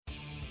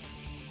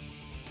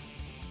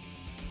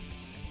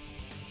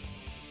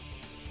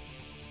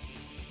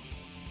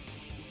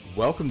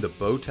Welcome to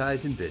Bow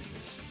Ties in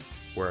Business,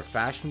 where a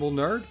fashionable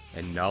nerd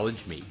and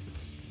knowledge meet.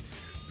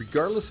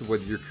 Regardless of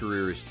whether your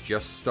career is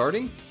just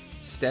starting,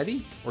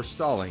 steady, or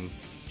stalling,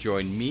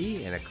 join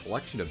me and a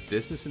collection of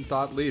business and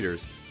thought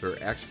leaders who are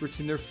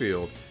experts in their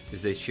field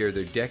as they share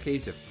their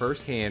decades of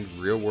first-hand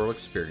real-world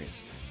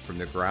experience from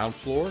the ground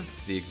floor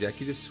to the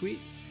executive suite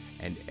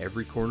and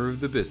every corner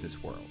of the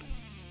business world.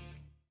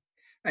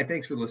 Hi,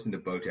 thanks for listening to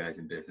Bow Ties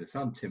in Business.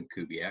 I'm Tim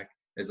Kubiak.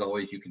 As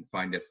always, you can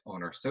find us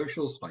on our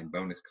socials, find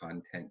bonus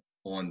content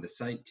on the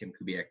site,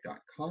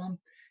 timkubiak.com.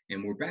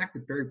 And we're back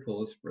with Barry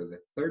Pullis for the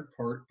third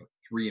part of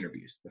 3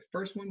 interviews. The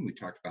first one, we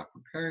talked about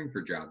preparing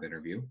for job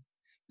interview.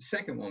 The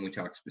second one, we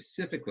talked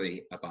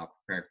specifically about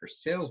preparing for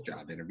sales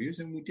job interviews.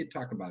 And we did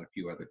talk about a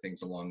few other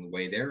things along the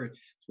way there, as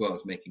well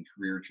as making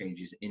career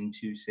changes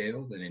into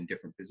sales and in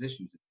different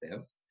positions of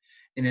sales.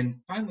 And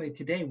then finally,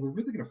 today, we're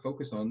really going to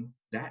focus on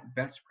that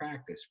best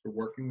practice for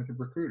working with a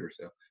recruiter.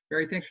 So,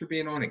 Barry, thanks for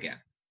being on again.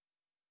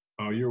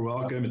 Oh, you're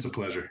welcome. It's a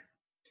pleasure.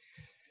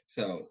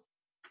 So,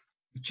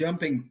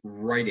 jumping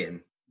right in,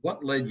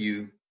 what led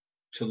you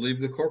to leave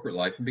the corporate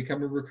life and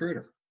become a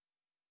recruiter?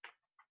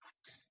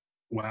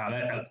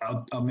 Wow,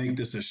 I'll make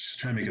this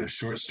try to make it a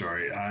short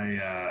story.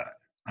 I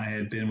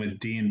had been with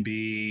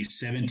D&B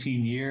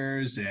 17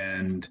 years,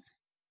 and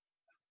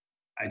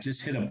I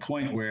just hit a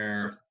point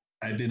where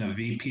I'd been a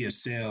VP of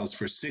sales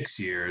for 6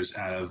 years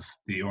out of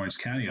the Orange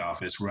County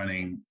office,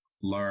 running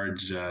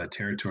large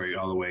territory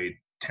all the way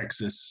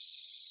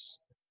Texas,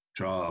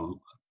 draw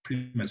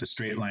pretty much a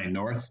straight line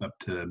north up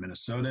to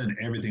Minnesota and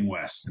everything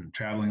west, and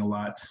traveling a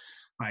lot.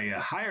 I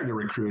hired a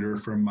recruiter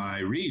from my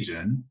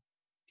region.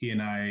 He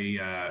and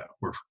I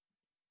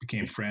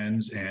became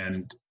friends,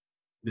 and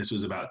this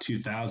was about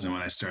 2000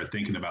 when I started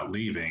thinking about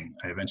leaving.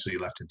 I eventually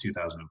left in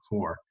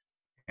 2004,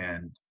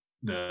 and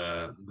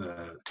the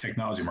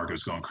technology market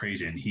was going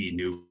crazy, and he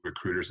knew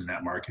recruiters in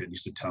that market and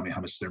used to tell me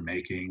how much they're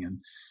making. And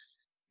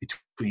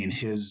between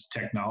his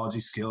technology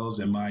skills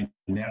and my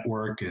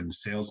network and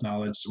sales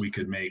knowledge, we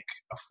could make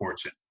a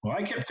fortune. Well,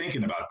 I kept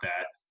thinking about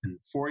that, and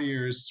 4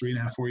 years,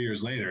 3.5, 4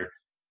 years later,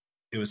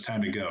 it was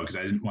time to go because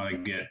I didn't want to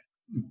get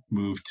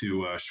moved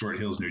to Short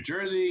Hills, New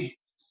Jersey.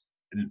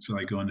 I didn't feel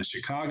like going to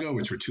Chicago,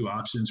 which were 2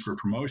 options for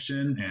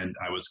promotion. And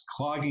I was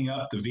clogging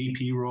up the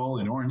VP role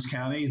in Orange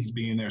County,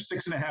 being there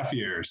 6.5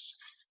 years.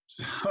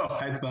 So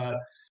I thought,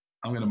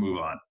 I'm going to move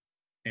on.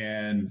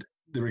 And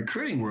the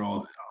recruiting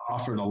world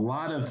offered a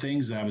lot of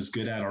things that I was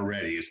good at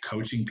already, is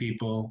coaching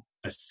people,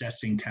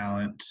 assessing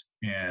talent,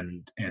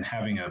 and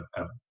having a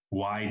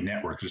wide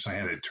network. Just I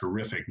had a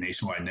terrific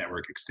nationwide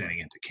network extending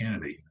into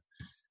Canada.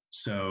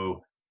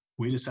 So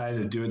we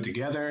decided to do it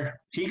together.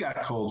 He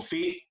got cold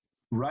feet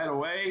right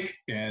away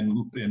and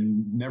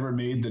never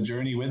made the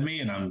journey with me.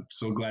 And I'm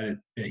so glad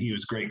that he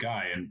was a great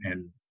guy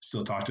and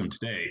still talk to him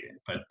today.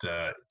 But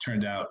it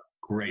turned out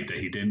great that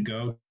he didn't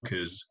go,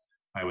 because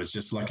I was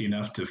just lucky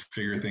enough to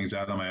figure things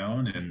out on my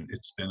own. And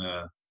it's been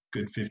a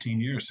good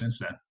 15 years since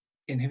then.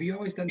 And have you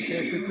always done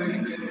sales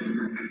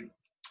recruiting?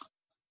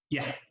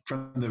 Yeah,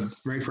 from the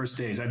very first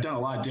days. I've done a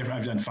lot of different.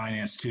 I've done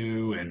finance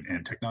too,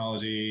 and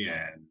technology,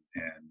 and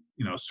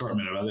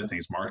assortment of other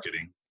things,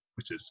 marketing,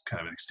 which is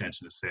kind of an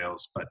extension of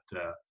sales. But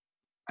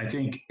I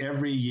think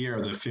every year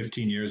of the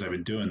 15 years I've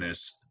been doing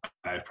this,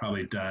 I've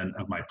probably done,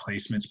 of my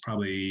placements,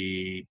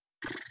 probably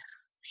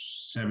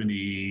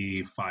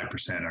 75%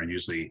 are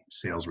usually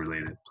sales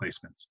related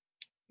placements.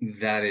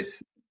 That is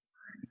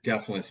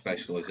definitely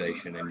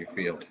specialization in your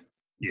field.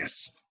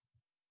 Yes.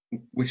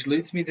 Which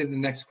leads me to the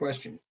next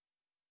question.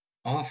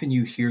 Often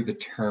you hear the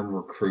term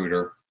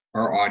recruiter.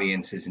 Our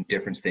audience is in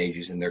different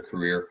stages in their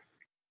career.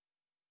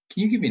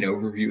 Can you give me an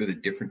overview of the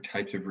different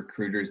types of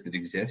recruiters that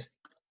exist?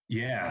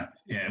 Yeah.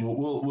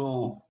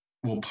 We'll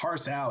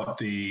parse out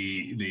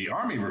the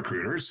Army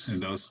recruiters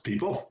and those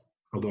people,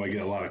 although I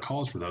get a lot of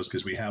calls for those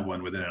because we have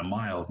one within a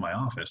mile of my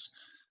office.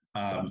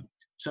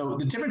 So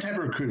the different type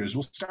of recruiters,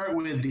 we'll start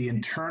with the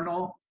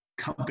internal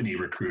company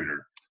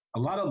recruiter. A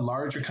lot of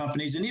larger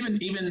companies, and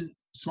even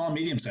small,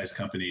 medium-sized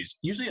companies,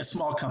 usually a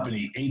small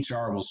company,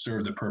 HR will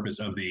serve the purpose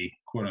of the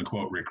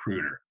quote-unquote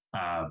recruiter,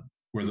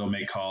 where they'll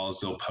make calls,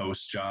 they'll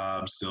post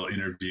jobs, they'll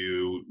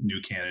interview new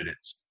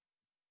candidates.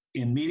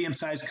 In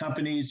medium-sized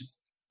companies,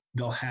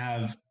 they'll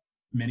have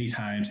many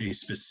times a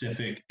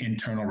specific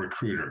internal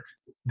recruiter.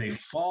 They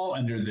fall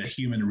under the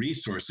human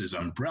resources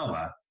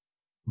umbrella,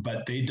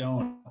 but they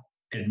don't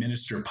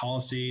administer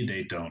policy,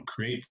 they don't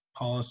create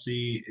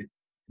policy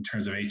in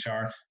terms of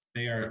HR.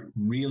 They are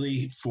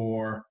really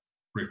for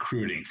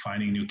recruiting,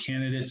 finding new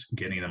candidates,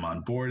 getting them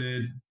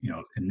onboarded,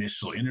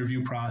 initial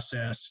interview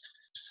process,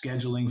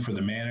 scheduling for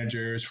the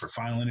managers, for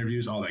final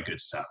interviews, all that good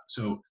stuff.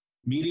 So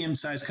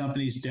medium-sized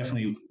companies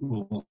definitely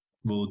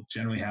will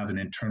generally have an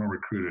internal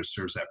recruiter who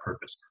serves that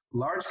purpose.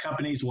 Large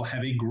companies will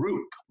have a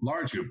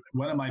large group.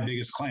 One of my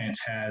biggest clients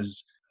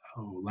has,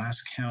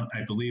 last count,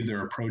 I believe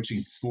they're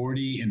approaching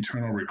 40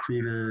 internal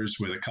recruiters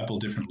with a couple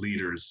different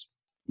leaders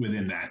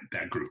within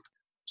that group.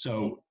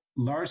 So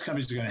large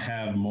companies are going to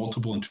have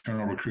multiple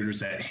internal recruiters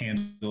that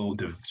handle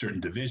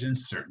certain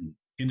divisions, certain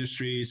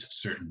industries,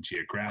 certain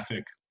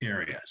geographic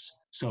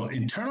areas. So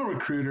internal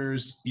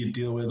recruiters you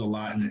deal with a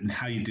lot, and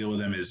how you deal with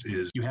them is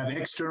you have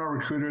external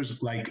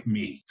recruiters like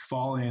me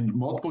fall in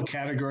multiple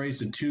categories.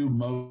 The two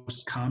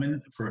most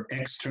common for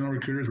external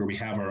recruiters where we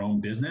have our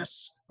own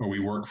business or we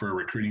work for a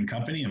recruiting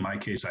company. In my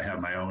case, I have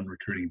my own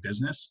recruiting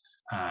business.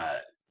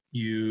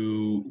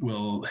 You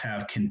will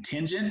have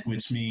contingent,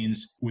 which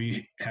means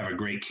we have a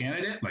great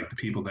candidate, like the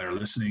people that are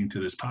listening to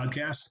this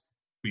podcast.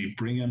 We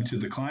bring them to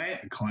the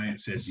client. The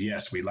client says,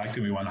 yes, we like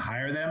them. We want to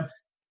hire them.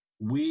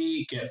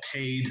 We get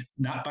paid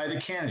not by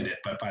the candidate,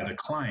 but by the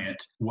client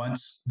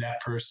once that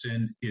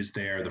person is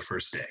there the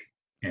first day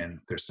and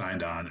they're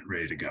signed on and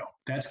ready to go.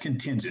 That's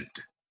contingent.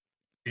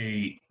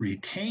 A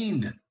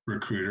retained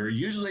recruiter,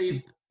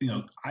 usually,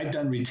 I've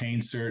done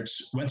retained search.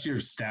 Once you're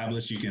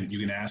established, you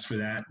can ask for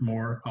that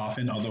more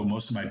often, although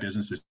most of my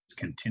business is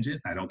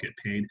contingent. I don't get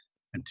paid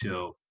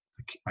until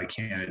my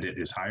candidate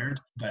is hired.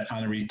 But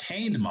on a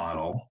retained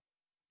model,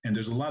 and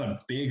there's a lot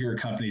of bigger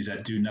companies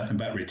that do nothing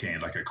but retain,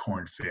 like a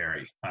Korn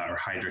Ferry or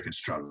Heidrick and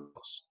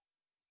Struggles.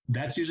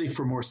 That's usually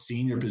for more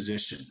senior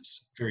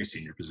positions, very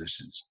senior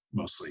positions,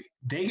 mostly.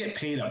 They get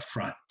paid up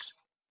front.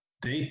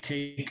 They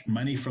take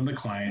money from the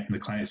client, and the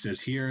client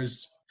says,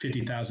 here's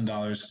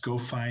 $50,000, go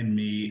find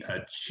me a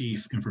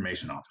chief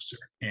information officer.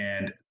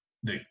 And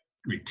the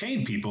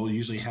retained people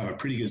usually have a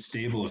pretty good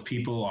stable of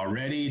people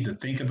already to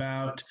think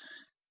about,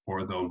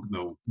 or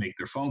they'll make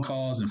their phone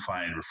calls and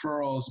find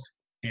referrals.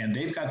 And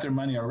they've got their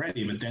money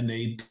already, but then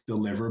they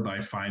deliver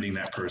by finding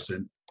that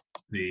person,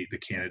 the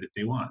candidate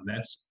they want.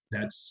 That's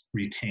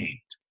retained.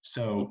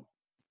 So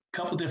a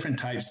couple different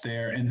types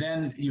there. And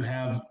then you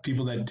have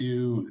people that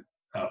do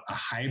a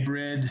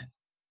hybrid.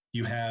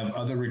 You have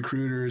other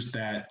recruiters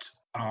that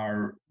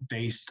are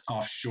based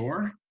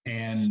offshore.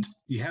 And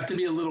you have to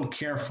be a little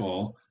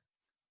careful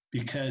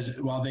because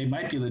while they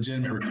might be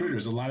legitimate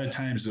recruiters, a lot of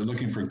times they're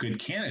looking for good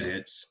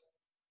candidates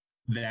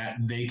that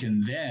they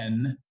can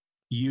then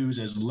use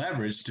as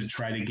leverage to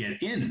try to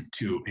get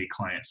into a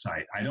client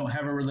site. I don't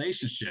have a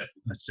relationship,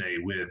 let's say,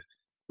 with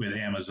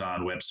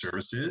Amazon Web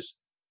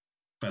Services,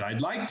 but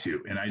I'd like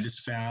to. And I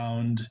just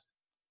found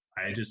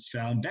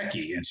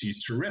Becky, and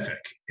she's terrific.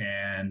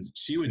 And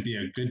she would be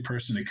a good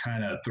person to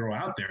kind of throw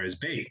out there as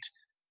bait.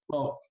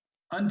 Well,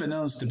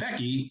 unbeknownst to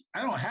Becky,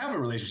 I don't have a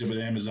relationship with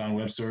Amazon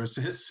Web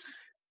Services.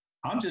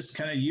 I'm just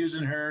kind of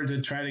using her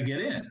to try to get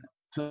in.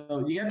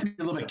 So you have to be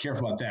a little bit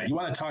careful about that. You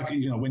want to talk,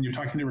 when you're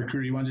talking to a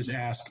recruiter, you want to just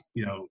ask,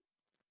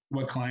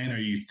 what client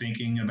are you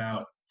thinking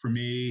about for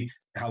me?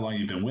 How long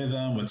you've been with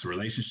them? What's the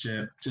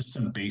relationship? Just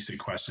some basic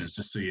questions,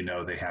 just so you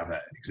know they have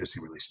that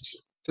existing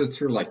relationship. So it's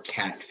sort of like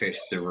catfish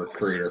the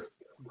recruiter.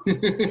 In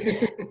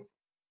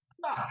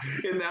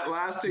that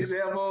last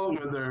example,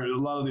 where there are a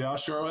lot of the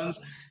offshore ones.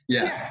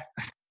 Yeah.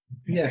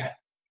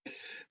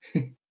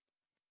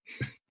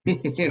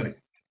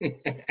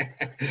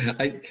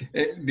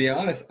 Be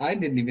honest, I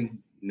didn't even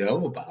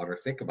know about or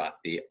think about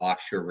the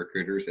offshore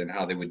recruiters and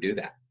how they would do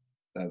that.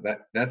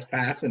 That's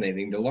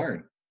fascinating to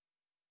learn.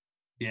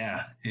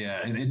 Yeah,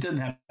 and it doesn't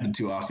happen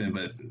too often,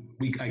 but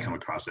I come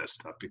across that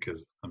stuff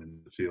because I'm in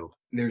the field.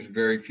 There's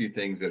very few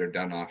things that are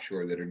done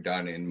offshore that are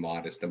done in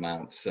modest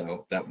amounts,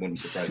 so that wouldn't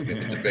surprise me.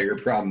 It's a bigger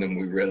problem than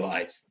we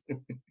realize.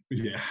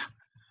 Yeah,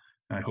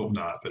 I hope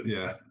not, but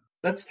yeah.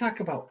 Let's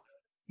talk about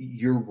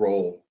your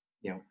role.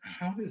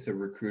 How does a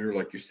recruiter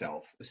like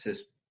yourself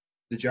assist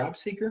the job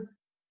seeker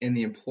and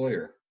the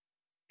employer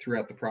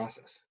throughout the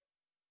process?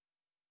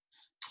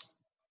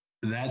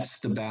 That's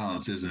the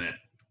balance, isn't it?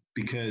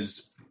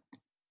 Because,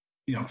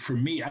 for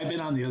me, I've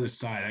been on the other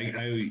side.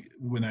 I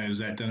when I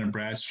was at Dun &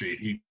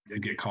 Bradstreet, I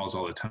get calls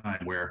all the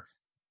time where,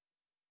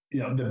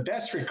 the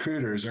best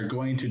recruiters are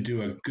going to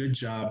do a good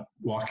job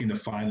walking the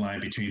fine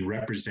line between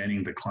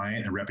representing the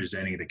client and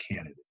representing the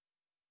candidate.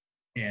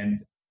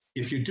 And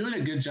if you're doing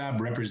a good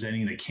job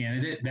representing the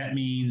candidate, that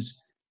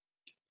means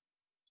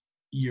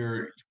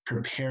you're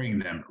preparing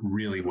them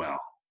really well.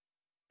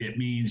 It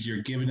means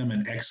you're giving them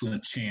an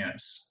excellent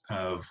chance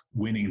of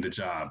winning the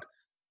job.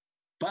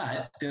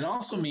 But it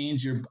also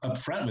means you're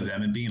upfront with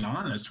them and being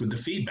honest with the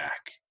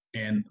feedback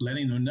and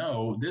letting them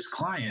know this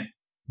client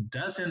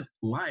doesn't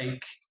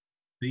like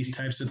these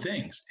types of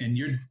things. And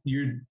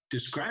you're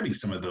describing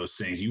some of those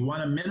things. You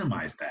want to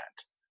minimize that.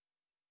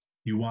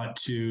 You want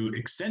to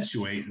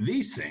accentuate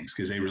these things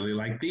because they really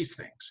like these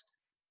things.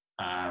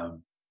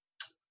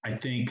 I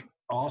think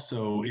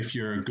also if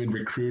you're a good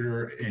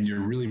recruiter and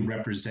you're really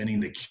representing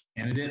the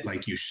candidate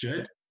like you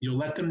should, you'll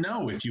let them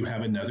know if you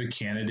have another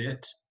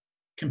candidate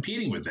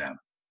competing with them.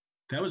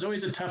 That was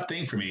always a tough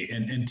thing for me.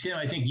 And Tim,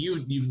 I think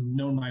you've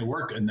known my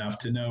work enough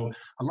to know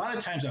a lot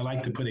of times I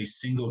like to put a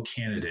single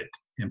candidate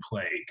in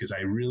play because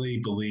I really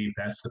believe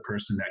that's the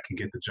person that can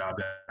get the job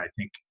done. I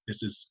think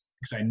this is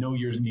because I know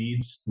your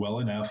needs well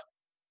enough.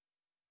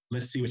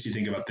 Let's see what you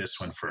think about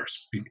this one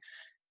first.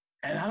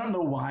 And I don't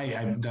know why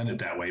I've done it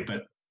that way,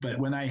 but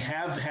when I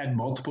have had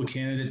multiple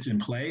candidates in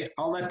play,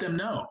 I'll let them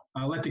know.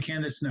 I'll let the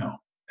candidates know.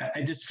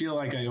 I just feel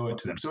like I owe it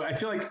to them. So I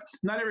feel like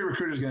not every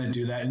recruiter is going to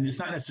do that, and it's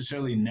not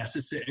necessarily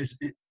necessary. It's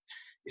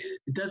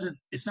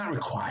not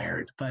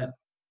required, but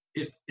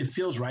it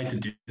feels right to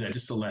do that,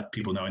 just to let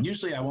people know. And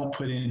usually I won't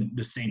put in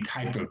the same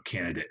type of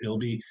candidate. It'll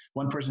be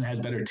one person has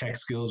better tech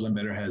skills, one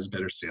better has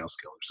better sales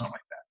skills or something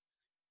like that.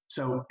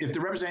 So if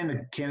they're representing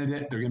the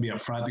candidate, they're going to be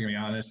upfront, they're going to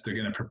be honest, they're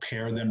going to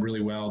prepare them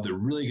really well. They're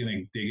really going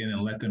to dig in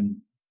and let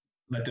them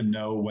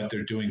know what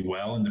they're doing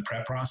well in the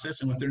prep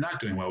process and what they're not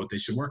doing well, what they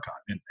should work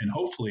on. And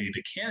hopefully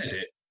the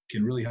candidate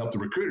can really help the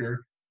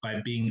recruiter by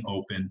being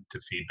open to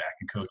feedback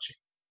and coaching,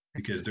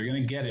 because they're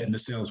going to get it in the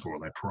sales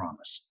world, I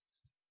promise.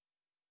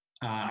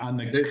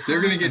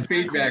 They're going to get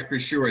feedback for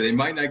sure. They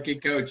might not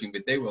get coaching,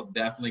 but they will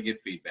definitely get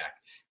feedback.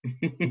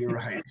 You're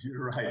right.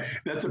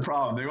 That's a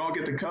problem. They won't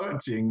get the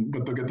coaching,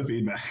 but they'll get the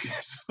feedback.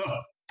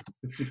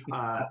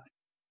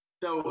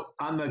 So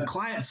on the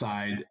client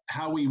side,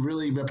 how we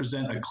really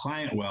represent a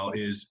client well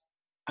is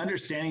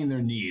understanding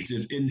their needs.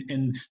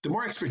 And the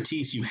more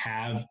expertise you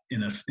have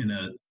in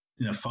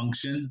a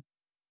function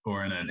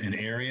or in an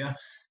area,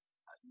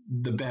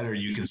 the better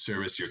you can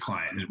service your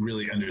client and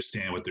really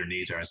understand what their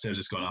needs are, instead of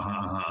just going,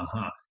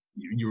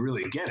 You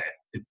really get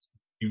it.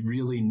 You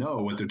really know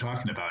what they're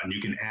talking about, and you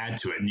can add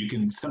to it. And you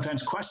can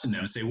sometimes question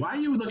them and say, why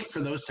are you looking for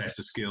those types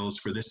of skills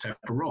for this type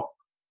of role?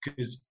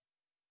 Because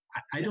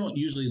I don't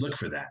usually look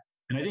for that.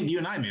 And I think you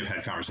and I may have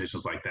had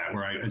conversations like that,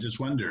 where I just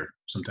wonder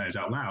sometimes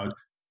out loud,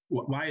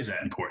 why is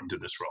that important to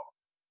this role?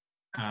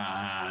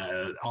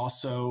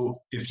 Also,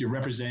 if you're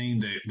representing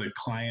the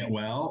client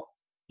well,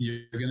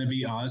 you're going to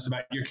be honest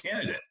about your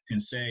candidate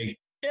and say,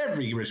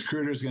 every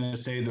recruiter is going to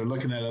say they're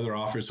looking at other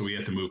offers, so we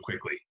have to move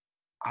quickly.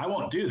 I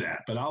won't do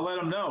that, but I'll let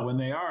them know when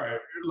they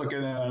are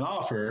looking at an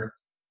offer,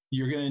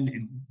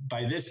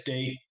 by this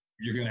date,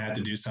 you're going to have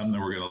to do something,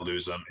 or we're going to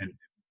lose them, and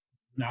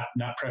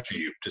not pressure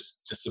you,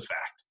 just a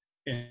fact.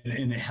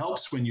 And it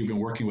helps when you've been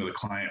working with a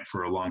client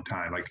for a long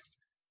time. Like,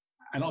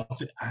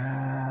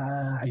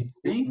 I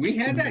think we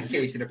had that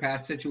case in a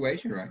past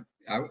situation, right?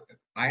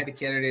 I had a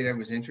candidate I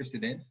was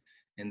interested in,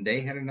 and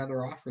they had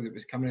another offer that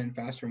was coming in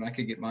faster than I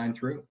could get mine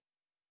through.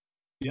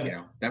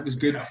 Yeah, that was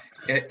good.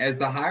 Yeah. As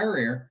the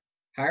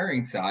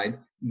hiring side,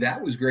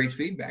 that was great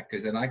feedback,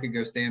 because then I could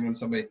go stand on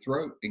somebody's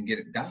throat and get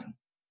it done,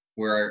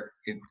 where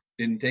it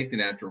didn't take the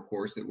natural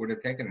course that would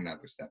have taken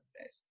another 7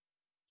 days.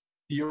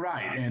 You're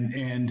right,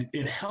 and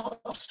it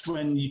helps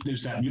when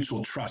there's that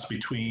mutual trust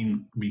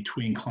between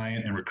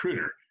client and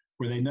recruiter,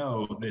 where they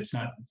know that it's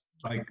not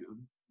like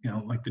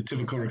the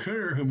typical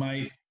recruiter who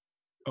might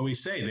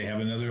always say they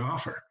have another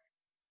offer.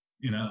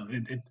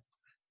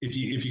 If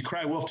you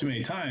cry wolf too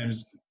many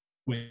times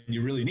when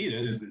you really need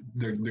it,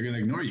 they're going to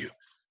ignore you.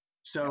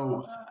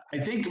 So I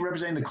think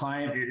representing the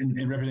client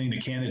and representing the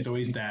candidate is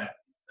always a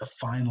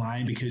fine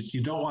line, because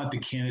you don't want the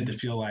candidate to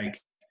feel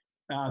like,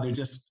 I'm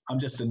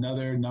just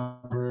another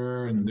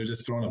number, and they're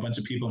just throwing a bunch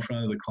of people in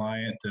front of the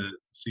client to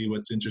see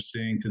what's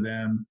interesting to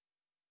them.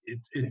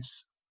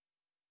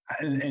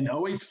 And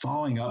always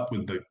following up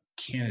with the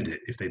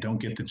candidate if they don't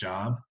get the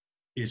job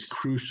is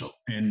crucial.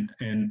 And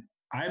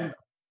I'm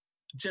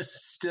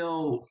just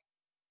still,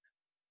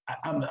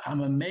 I'm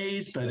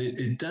amazed, but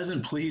it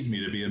doesn't please me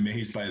to be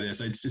amazed by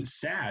this. It's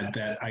sad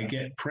that I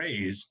get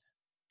praise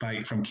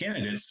from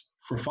candidates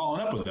for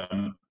following up with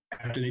them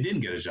after they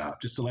didn't get a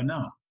job, just to let them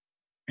know.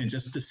 And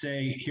just to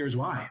say, here's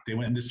why they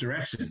went in this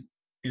direction.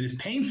 It is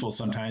painful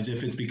sometimes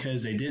if it's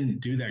because they didn't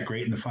do that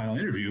great in the final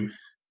interview,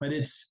 but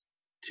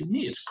to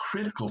me, it's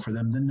critical for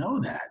them to know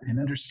that and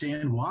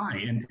understand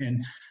why.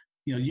 And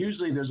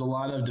usually there's a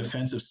lot of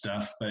defensive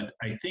stuff, but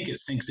I think it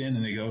sinks in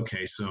and they go,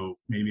 okay, so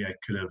maybe I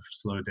could have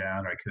slowed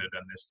down, or I could have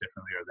done this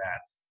differently or that.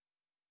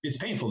 It's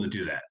painful to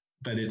do that,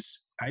 but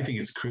I think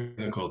it's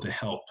critical to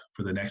help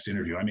for the next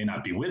interview. I may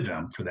not be with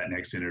them for that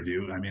next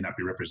interview. I may not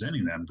be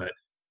representing them, but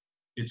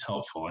it's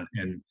helpful.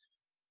 And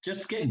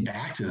just getting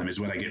back to them is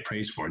what I get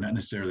praised for, not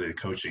necessarily the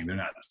coaching. They're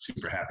not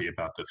super happy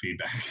about the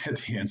feedback at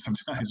the end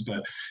sometimes,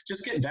 but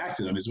just getting back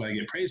to them is what I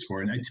get praised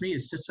for. And to me,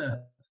 it's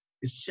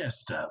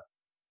just a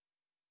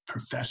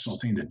professional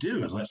thing to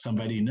do, is let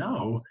somebody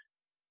know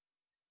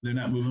they're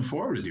not moving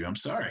forward with you. I'm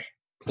sorry.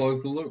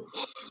 Close the loop.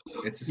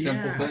 It's a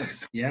simple thing.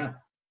 Yeah.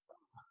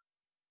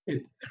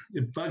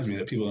 It bugs me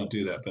that people don't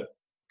do that, but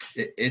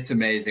it's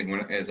amazing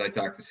as I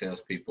talk to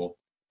salespeople,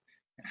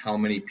 how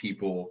many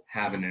people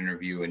have an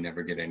interview and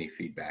never get any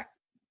feedback.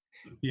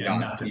 Yeah,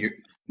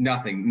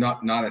 nothing.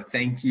 Not a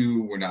thank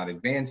you. We're not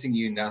advancing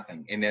you.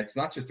 Nothing. And that's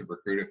not just a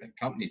recruiter thing.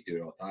 Companies do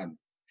it all the time.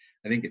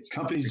 I think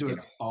companies do it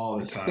all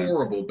the time.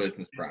 Horrible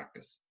business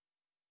practice.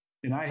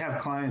 And I have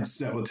clients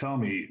that will tell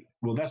me,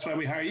 well, that's why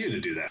we hire you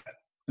to do that.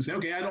 I say,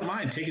 okay, I don't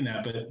mind taking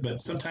that,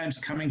 but sometimes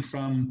coming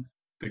from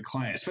the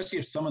client, especially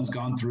if someone's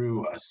gone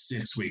through a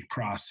 6-week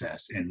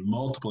process and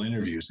multiple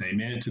interviews, and they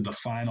made it to the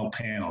final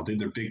panel, did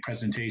their big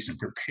presentation,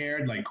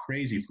 prepared like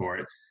crazy for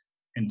it,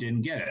 and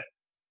didn't get it.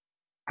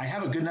 I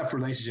have a good enough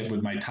relationship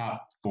with my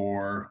top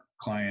 4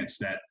 clients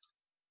that,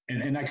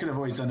 and I could have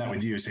always done that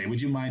with you, say,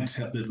 would you mind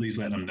at least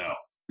letting them know?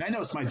 And I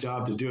know it's my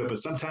job to do it, but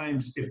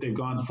sometimes if they've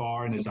gone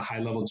far and it's a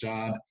high-level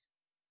job,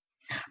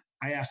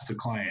 I ask the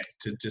client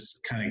to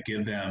just kind of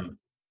give them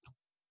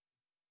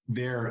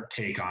their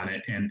take on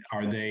it, and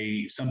are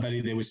they somebody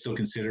they would still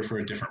consider for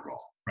a different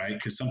role, right?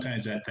 Because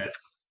sometimes that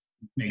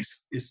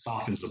it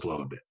softens the blow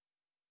a bit.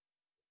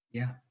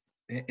 Yeah.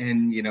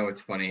 And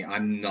it's funny.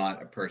 I'm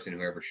not a person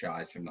who ever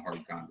shies from the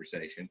hard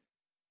conversation.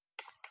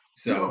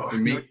 So for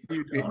me,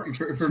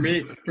 for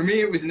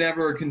me, it was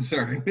never a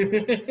concern.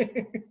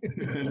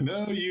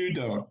 No, you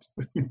don't.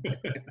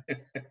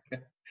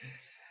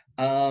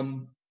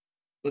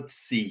 Let's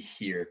see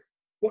here.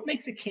 What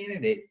makes a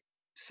candidate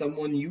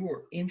someone you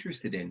are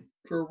interested in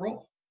for a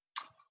role?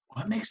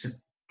 What makes it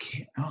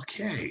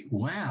okay?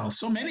 Wow,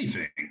 so many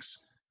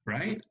things,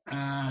 right?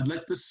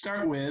 Let's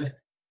start with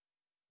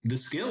the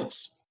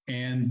skills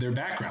and their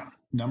background.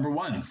 Number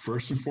one,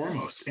 first and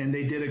foremost, and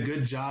they did a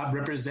good job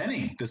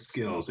representing the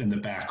skills in the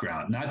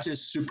background, not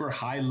just super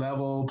high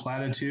level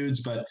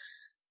platitudes, but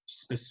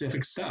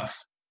specific stuff.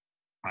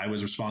 I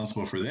was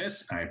responsible for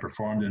this. I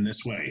performed in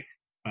this way.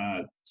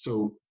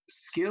 So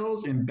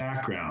skills and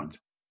background,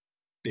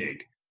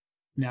 big.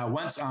 Now,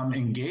 once I'm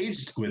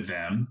engaged with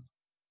them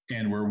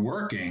and we're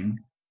working,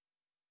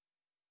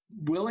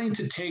 willing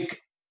to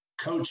take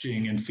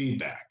coaching and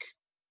feedback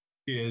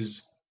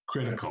is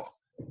critical.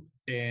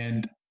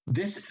 And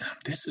this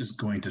is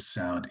going to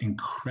sound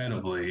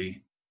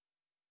incredibly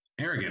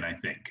arrogant, I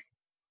think.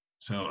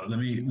 So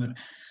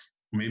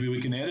maybe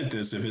we can edit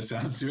this if it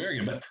sounds too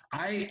arrogant, but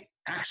I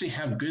actually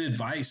have good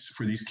advice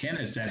for these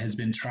candidates that has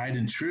been tried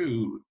and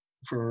true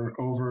for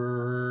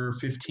over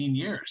 15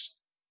 years.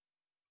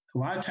 A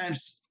lot of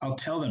times I'll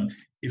tell them,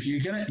 if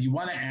you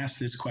want to ask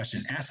this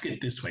question, ask it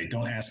this way.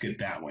 Don't ask it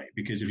that way.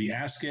 Because if you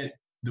ask it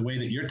the way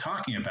that you're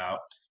talking about,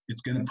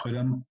 it's going to put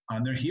them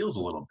on their heels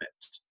a little bit.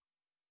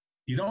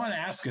 You don't want to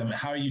ask them,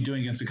 how are you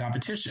doing against the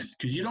competition?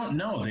 Because you don't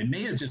know. They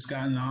may have just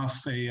gotten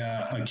off a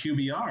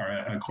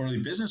QBR, a quarterly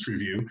business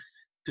review,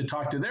 to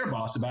talk to their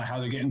boss about how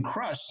they're getting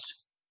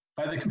crushed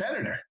by the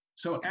competitor.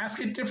 So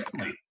ask it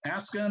differently.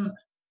 Ask them,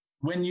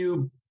 when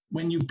you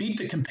beat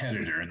the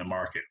competitor in the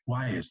market,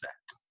 why is that?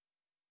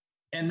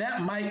 And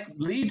that might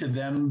lead to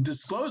them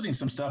disclosing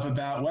some stuff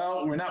about,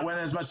 well, we're not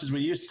winning as much as we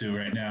used to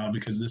right now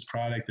because this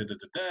product,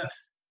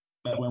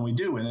 but when we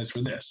do win, it's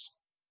for this.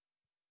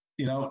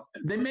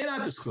 They may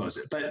not disclose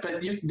it, but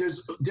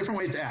there's different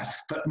ways to ask.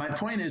 But my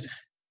point is,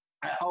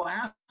 I'll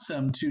ask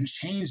them to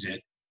change it,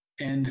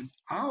 and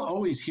I'll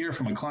always hear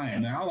from a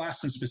client, and I'll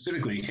ask them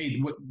specifically, hey,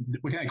 what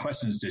kind of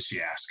questions did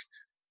she ask?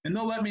 And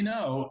they'll let me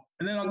know,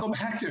 and then I'll go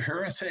back to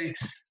her and say,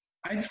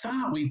 I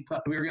thought we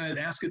were going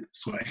to ask it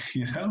this way,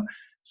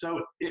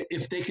 So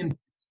if they can,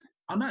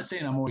 I'm not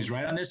saying I'm always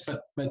right on this,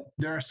 but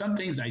there are some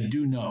things I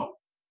do know,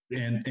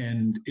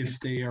 and if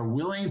they are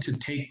willing to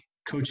take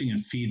coaching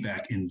and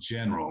feedback in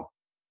general,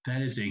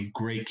 that is a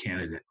great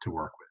candidate to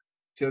work with.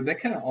 So that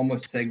kind of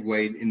almost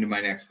segued into my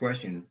next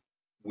question,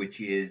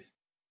 which is,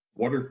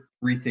 what are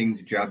 3 things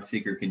a job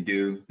seeker can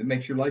do that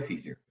makes your life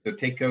easier? So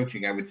take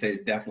coaching, I would say,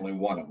 is definitely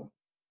one of them.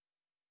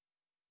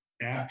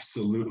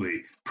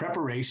 Absolutely.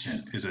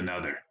 Preparation is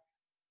another.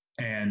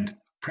 And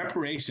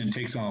preparation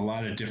takes on a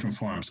lot of different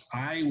forms.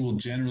 I will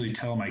generally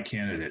tell my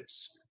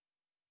candidates,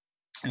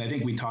 and I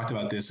think we talked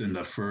about this in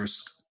the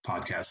first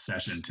podcast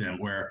session, Tim,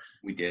 where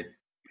we did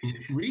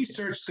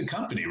research the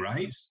company,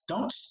 right?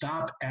 Don't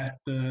stop at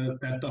the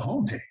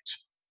homepage.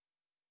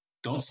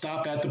 Don't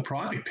stop at the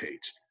product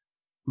page.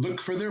 Look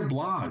for their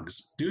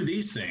blogs. Do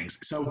these things.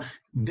 So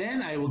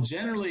then I will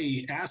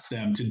generally ask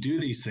them to do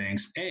these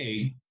things,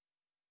 A,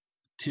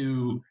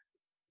 to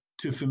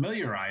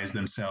familiarize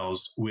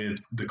themselves with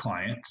the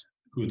client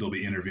who they'll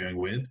be interviewing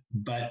with,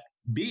 but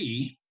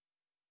B,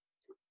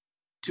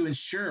 to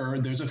ensure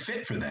there's a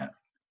fit for them.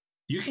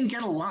 You can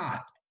get a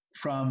lot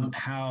from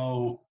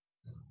how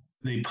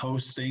they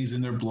post things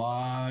in their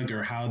blog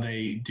or how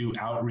they do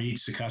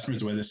outreach to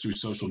customers, whether it's through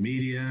social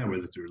media,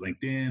 whether it's through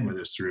LinkedIn, whether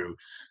it's through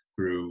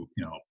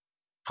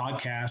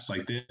podcasts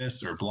like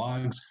this or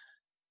blogs.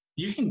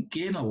 You can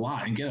get a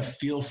lot and get a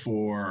feel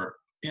for,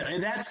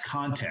 and that's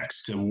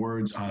context to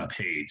words on a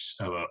page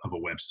of a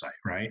website,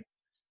 right?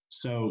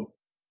 So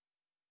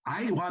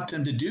I want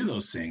them to do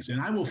those things, and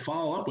I will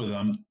follow up with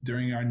them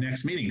during our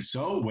next meeting.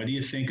 So what do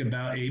you think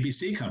about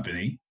ABC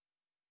company?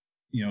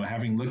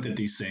 Having looked at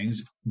these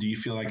things, do you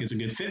feel like it's a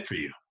good fit for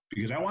you?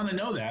 Because I want to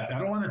know that. I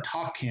don't want to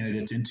talk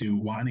candidates into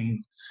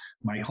wanting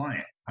my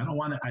client. I don't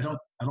want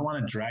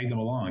to drag them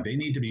along. They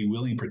need to be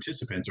willing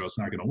participants or it's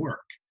not going to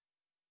work.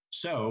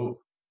 So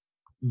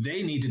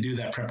they need to do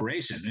that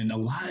preparation. And a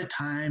lot of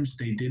times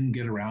they didn't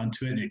get around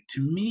to it.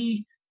 To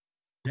me,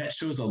 that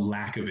shows a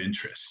lack of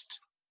interest.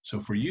 So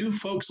for you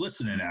folks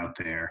listening out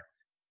there,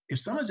 if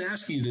someone's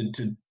asking you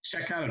to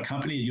check out a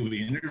company that you'll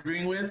be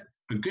interviewing with,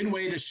 a good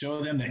way to show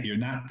them that you're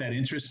not that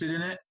interested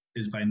in it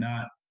is by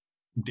not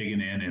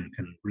digging in and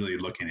really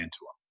looking into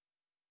them.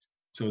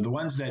 So the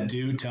ones that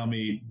do tell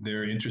me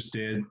they're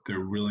interested,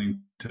 they're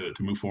willing to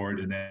move forward.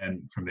 And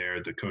then from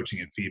there, the coaching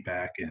and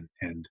feedback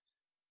and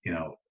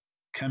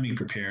coming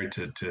prepared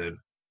to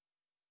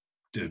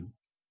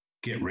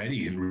get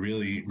ready and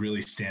really,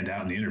 really stand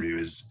out in the interview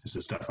is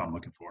the stuff I'm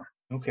looking for.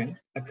 Okay.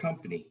 A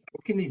company,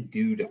 what can they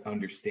do to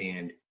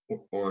understand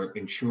or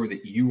ensure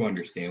that you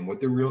understand what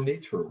their real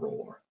needs for a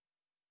role are?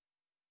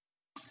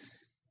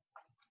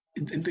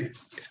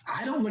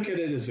 I don't look at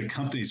it as the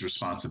company's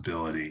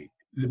responsibility,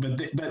 but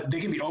they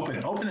can be open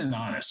and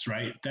honest,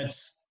 right?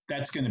 That's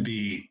going to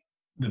be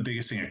the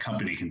biggest thing a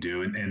company can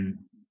do. And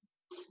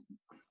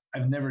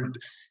I've never,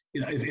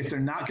 if they're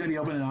not going to be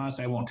open and honest,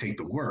 I won't take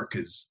the work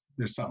because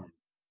there's something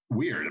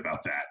weird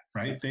about that,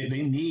 right? They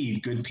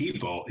need good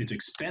people. It's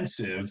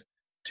expensive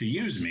to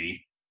use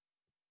me,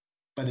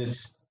 but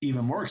it's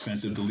even more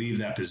expensive to leave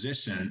that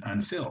position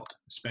unfilled,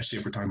 especially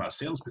if we're talking about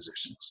sales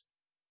positions.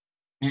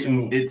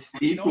 So it's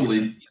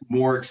equally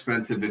more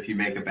expensive if you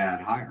make a bad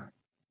hire.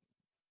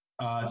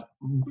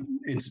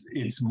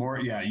 It's more,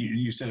 yeah,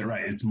 you said it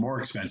right. It's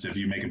more expensive if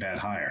you make a bad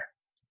hire,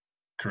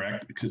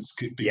 correct? Because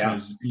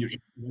you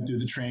went through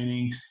the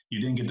training, you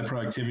didn't get the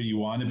productivity you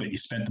wanted, but you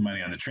spent the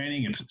money on the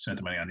training, you spent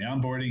the money on the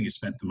onboarding, you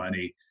spent the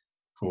money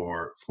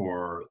for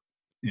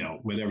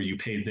whatever you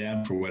paid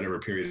them for whatever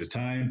period of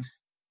time,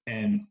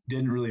 and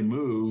didn't really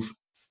move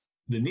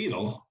the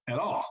needle at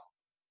all.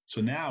 So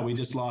now we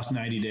just lost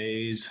 90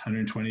 days,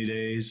 120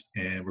 days,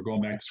 and we're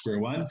going back to square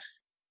one.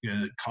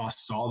 It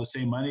costs all the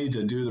same money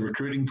to do the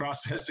recruiting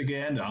process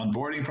again, the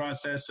onboarding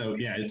process. So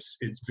yeah, it's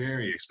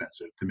very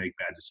expensive to make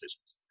bad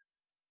decisions.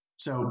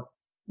 So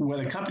what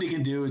a company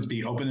can do is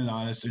be open and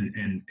honest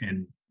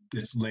and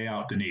just lay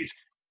out the needs.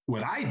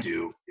 What I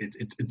do,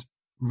 it's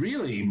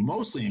really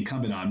mostly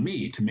incumbent on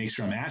me to make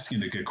sure I'm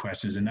asking the good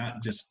questions and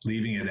not just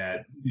leaving it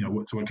at,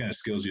 what kind of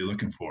skills you're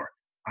looking for.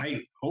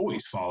 I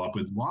always follow up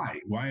with why.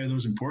 Why are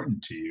those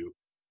important to you?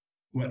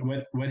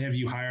 What have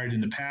you hired in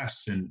the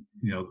past, and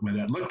when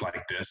that looked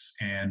like this,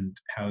 and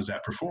how does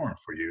that perform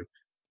for you?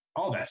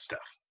 All that stuff.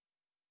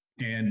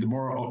 And the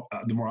more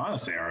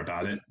honest they are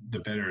about it, the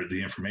better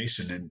the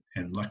information.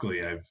 And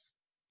luckily, I've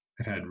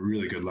had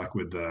really good luck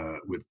with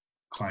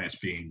clients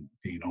being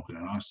open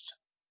and honest.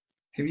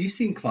 Have you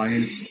seen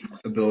clients'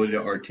 ability to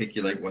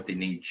articulate what they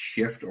need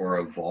shift or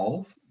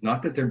evolve?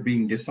 Not that they're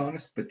being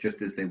dishonest, but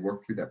just as they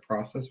work through that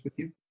process with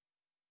you?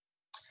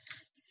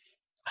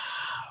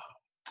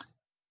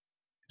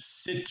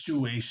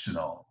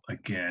 Situational.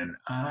 Again,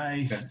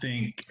 I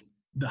think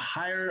the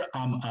higher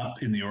I'm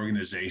up in the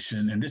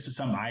organization, and this is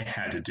something I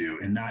had to do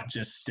and not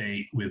just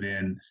stay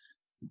within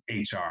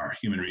HR,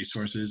 human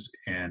resources,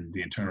 and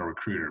the internal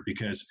recruiter,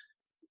 because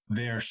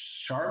they're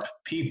sharp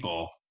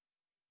people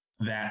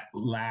that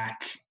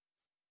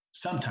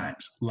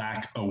sometimes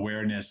lack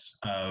awareness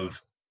of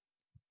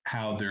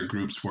how their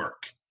groups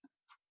work.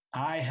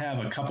 I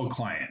have a couple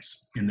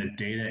clients in the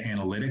data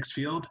analytics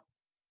field,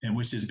 and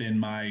which has been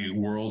my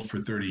world for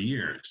 30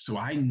 years. So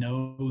I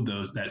know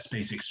that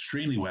space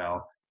extremely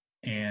well,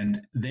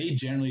 and they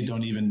generally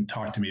don't even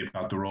talk to me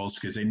about the roles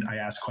because I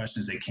ask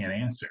questions they can't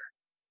answer.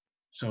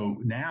 So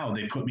now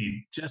they put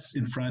me just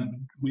in front.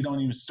 We don't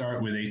even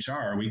start with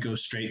HR. We go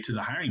straight to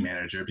the hiring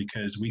manager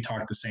because we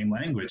talk the same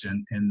language,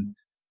 and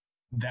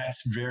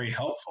that's very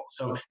helpful.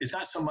 So it's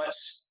not so much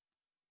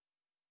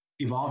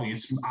evolving.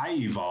 I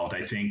evolved,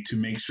 I think, to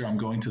make sure I'm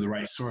going to the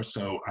right source,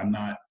 so I'm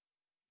not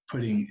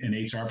putting an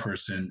HR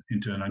person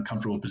into an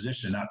uncomfortable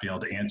position, not be able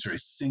to answer a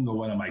single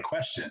one of my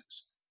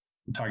questions.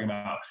 I'm talking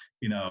about,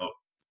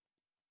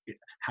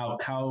 how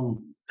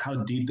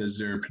deep does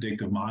their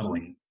predictive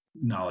modeling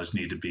knowledge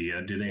need to be?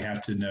 Do they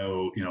have to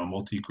know,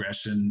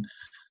 multi-regression,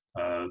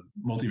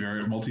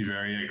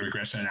 multivariate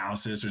regression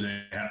analysis, or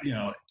they have,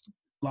 a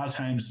lot of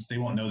times they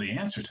won't know the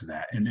answer to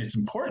that. And it's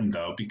important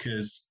though,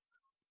 because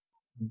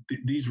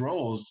these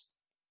roles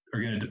are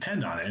going to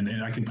depend on it.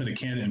 And I can put a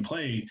candidate in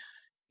play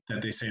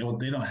that they say, well,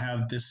 they don't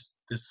have this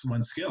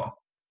one skill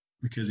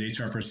because the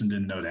HR person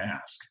didn't know to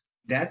ask.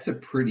 That's a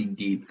pretty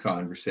deep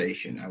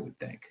conversation, I would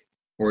think.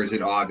 Or is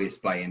it obvious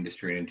by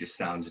industry and it just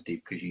sounds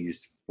deep because you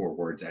used 4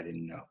 words I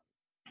didn't know?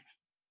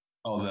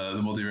 Oh, the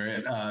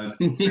multivariate.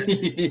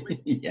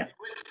 Yeah.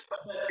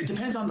 But it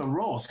depends on the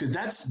roles, because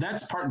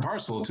that's part and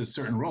parcel to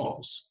certain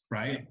roles,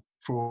 right?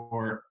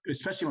 For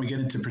especially when we get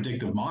into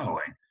predictive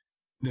modeling,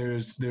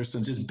 there's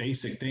some just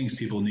basic things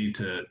people need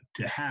to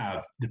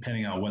have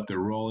depending on what their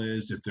role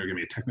is. If they're going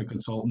to be a technical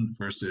consultant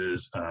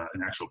versus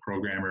an actual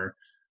programmer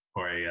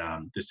or a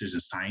decision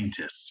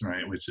scientist,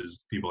 right? Which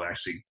is people that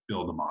actually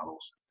build the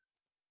models.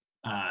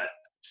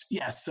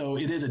 So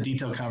it is a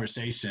detailed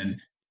conversation.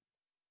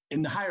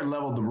 In the higher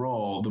level of the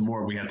role, the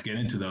more we have to get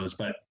into those.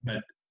 But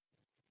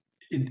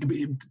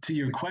to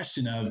your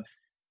question of,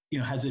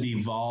 has it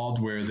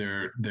evolved where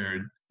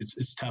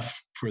it's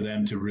tough for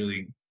them to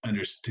really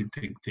understand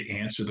to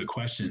answer the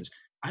questions?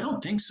 I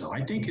don't think so.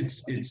 I think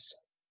it's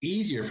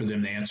easier for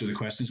them to answer the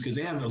questions because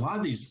they have a lot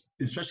of these,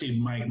 especially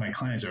my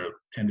clients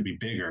tend to be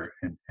bigger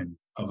and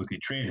publicly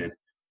traded.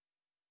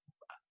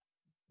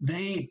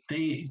 They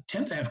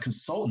tend to have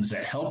consultants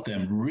that help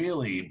them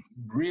really,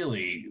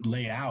 really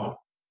lay out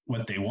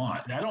what they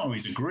want. I don't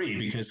always agree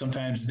because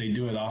sometimes they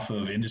do it off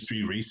of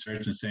industry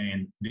research and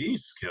saying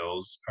these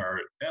skills are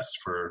best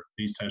for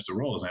these types of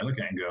roles. And I look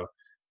at it and go,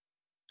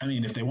 I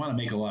mean, if they want to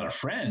make a lot of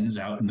friends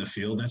out in the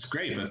field, that's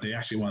great. But if they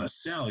actually want to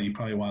sell, you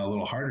probably want a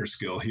little harder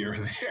skill here or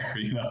there,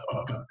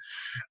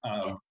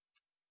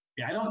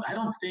 I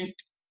don't think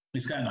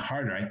it's gotten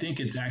harder. I think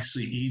it's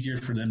actually easier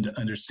for them to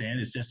understand.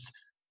 It's just,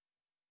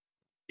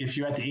 if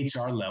you're at the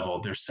HR level,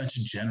 they're such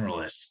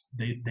generalists.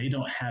 They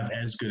don't have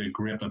as good a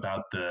grip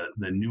about the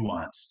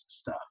nuanced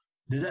stuff.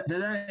 Does that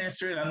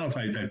answer it? I don't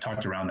know if I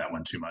talked around that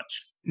one too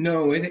much.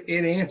 No, it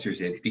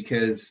answers it,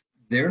 because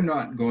they're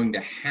not going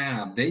to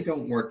have, they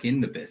don't work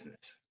in the business,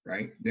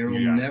 right? They will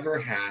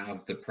never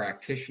have the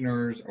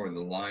practitioners or the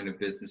line of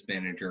business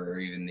manager or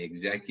even the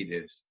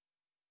executives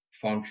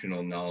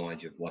functional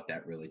knowledge of what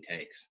that really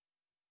takes.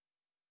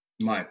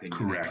 In my opinion.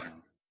 Correct.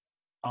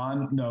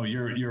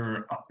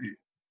 You're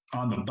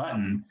on the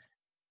button,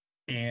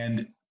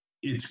 and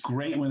it's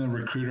great when the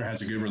recruiter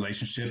has a good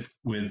relationship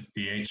with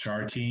the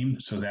HR team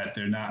so that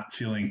they're not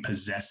feeling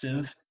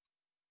possessive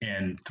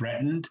and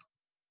threatened,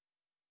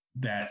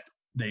 that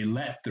they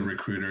let the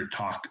recruiter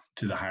talk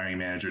to the hiring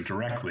manager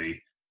directly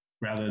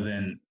rather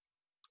than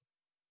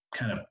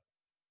kind of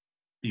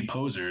be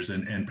posers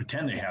and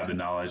pretend they have the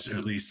knowledge, or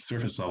at least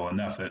surface level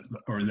enough that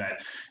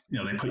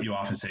they put you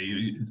off and say,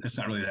 it's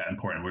not really that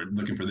important. We're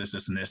looking for this,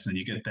 and this, and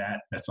you get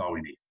that. That's all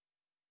we need.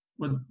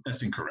 Well,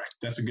 that's incorrect.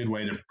 That's a good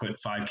way to put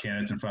 5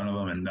 candidates in front of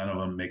them and none of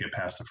them make it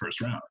past the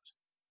first round.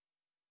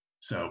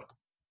 So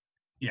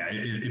yeah,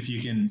 if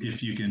you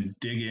can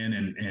dig in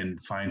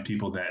and find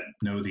people that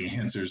know the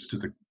answers to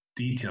the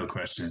detailed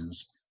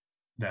questions,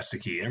 that's the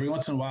key. Every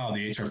once in a while,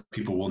 the HR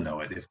people will know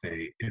it if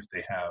they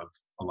have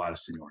a lot of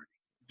seniority.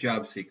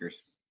 Job seekers,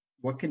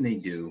 what can they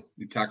do?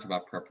 You talked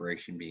about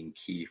preparation being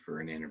key for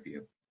an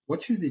interview.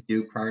 What should they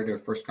do prior to a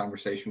first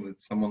conversation with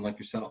someone like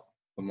yourself,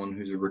 someone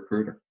who's a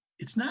recruiter?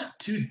 It's not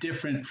too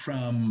different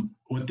from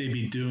what they'd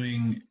be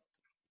doing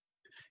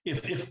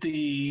if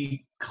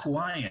the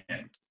client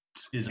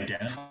is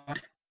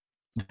identified.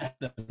 That's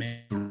the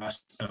main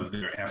thrust of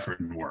their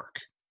effort and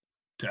work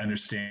to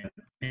understand.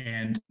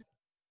 And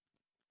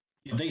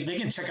they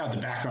can check out the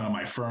background of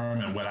my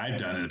firm and what I've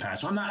done in the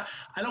past. So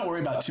I don't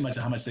worry about too much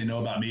of how much they know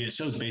about me. It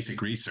shows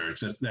basic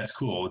research. That's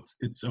cool.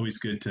 It's always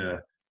good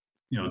to,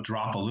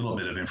 drop a little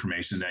bit of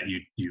information that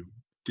you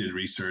did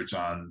research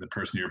on the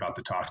person you're about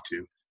to talk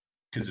to,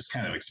 because it's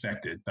kind of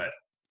expected. But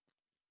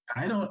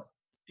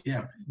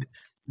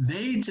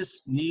they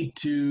just need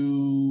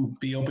to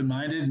be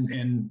open-minded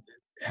and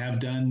have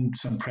done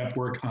some prep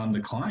work on the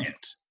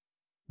client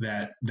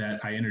that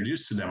I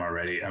introduced to them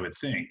already, I would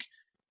think.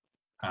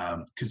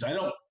 Because I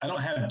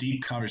don't have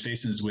deep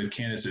conversations with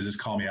candidates that just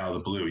call me out of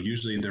the blue.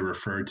 Usually they're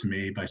referred to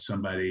me by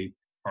somebody,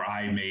 or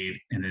I made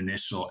an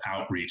initial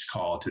outreach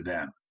call to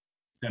them.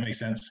 That makes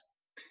sense?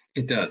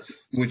 It does,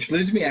 which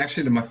leads me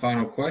actually to my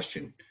final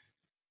question.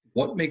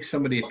 What makes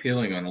somebody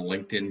appealing on a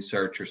LinkedIn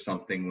search or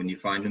something when you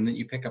find them that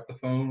you pick up the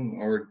phone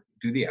or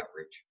do the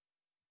outreach?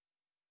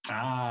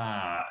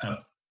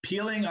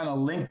 Appealing on a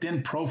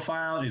LinkedIn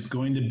profile is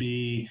going to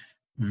be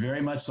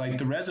very much like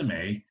the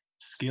resume,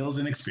 skills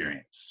and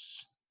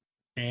experience,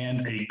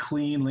 and a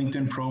clean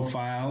LinkedIn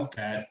profile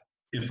that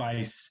if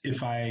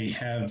I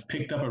have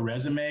picked up a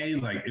resume,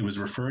 like it was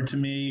referred to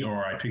me,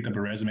 or I picked up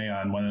a resume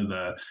on one of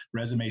the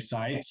resume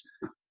sites,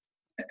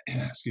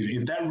 excuse me,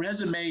 if that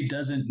resume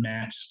doesn't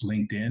match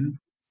LinkedIn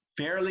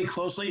fairly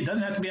closely, it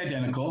doesn't have to be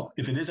identical.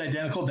 If it is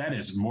identical, that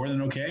is more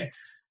than okay,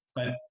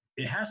 but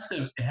it has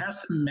to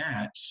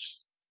match.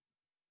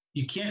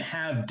 You can't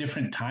have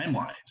different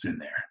timelines in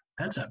there.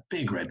 That's a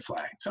big red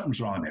flag.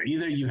 Something's wrong there.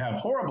 Either you have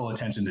horrible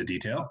attention to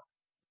detail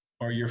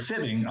or you're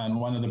fibbing on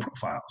one of the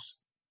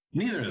profiles.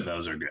 Neither of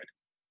those are good.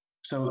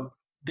 So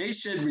they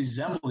should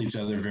resemble each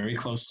other very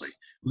closely.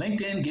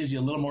 LinkedIn gives you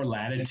a little more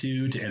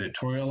latitude to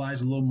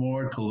editorialize a little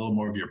more, put a little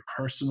more of your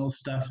personal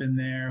stuff in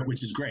there,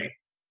 which is great.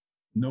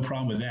 No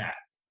problem with that.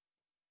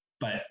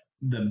 But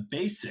the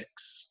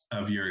basics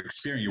of your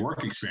experience, your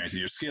work experience, and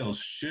your skills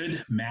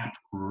should map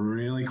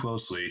really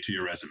closely to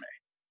your resume.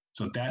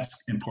 So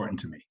that's important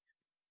to me.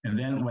 And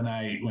then when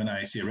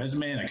I see a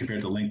resume and I compare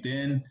it to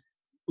LinkedIn,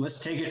 let's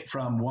take it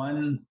from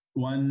one.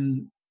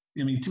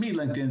 I mean, to me,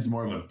 LinkedIn is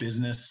more of a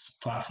business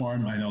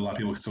platform. I know a lot of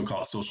people still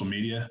call it social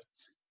media,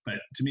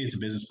 but to me, it's a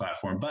business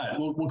platform. But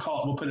we'll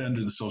put it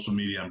under the social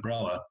media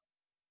umbrella.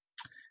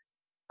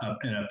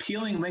 An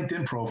appealing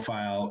LinkedIn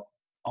profile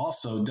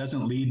also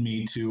doesn't lead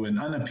me to an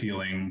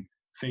unappealing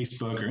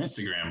Facebook or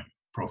Instagram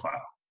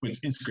profile. Which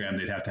Instagram,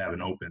 they'd have to have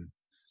an open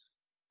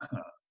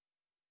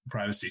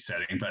privacy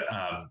setting, but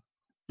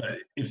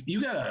if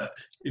you got a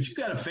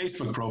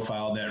Facebook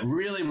profile that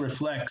really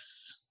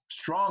reflects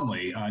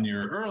strongly on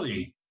your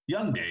early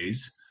young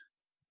days,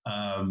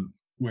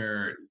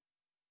 where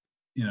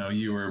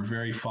you were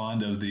very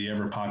fond of the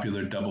ever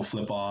popular double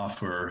flip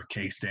off or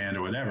cake stand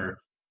or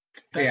whatever.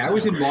 Hey, I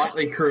was in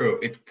Motley Crue.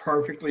 It's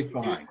perfectly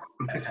fine.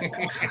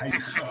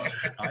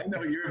 I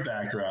know your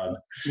background.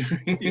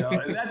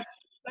 And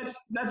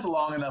that's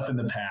long enough in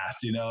the past.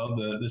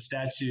 The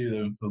statute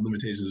of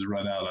limitations has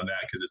run out on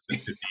that because it's been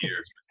 50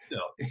 years, but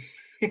still.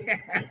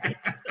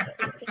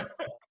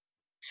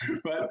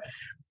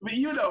 but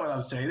you know what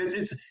I'm saying.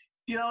 It's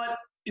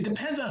it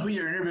depends on who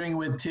you're interviewing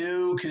with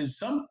too, because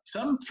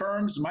some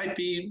firms might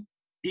be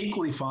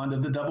equally fond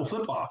of the double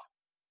flip off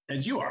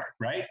as you are,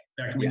 right?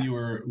 Back when you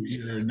were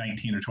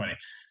 19 or 20.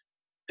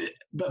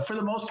 But for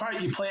the most part,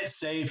 you play it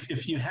safe.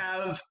 If you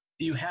have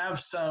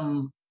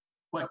some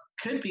what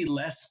could be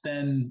less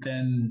than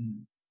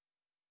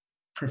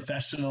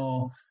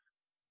professional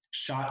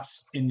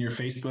shots in your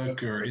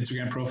Facebook or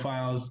Instagram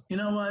profiles, you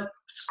know what?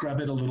 Scrub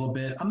it a little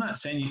bit. I'm not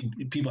saying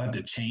people have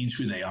to change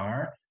who they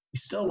are. You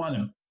still want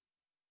to,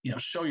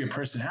 show your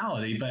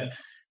personality. But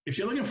if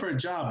you're looking for a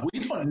job, we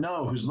don't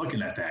know who's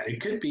looking at that.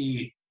 It could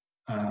be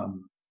a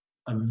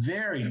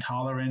very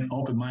tolerant,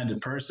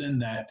 open-minded person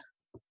that,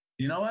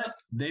 you know what?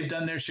 They've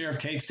done their share of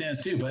cake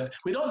stands too. But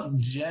we don't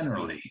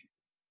generally,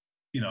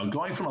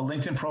 going from a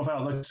LinkedIn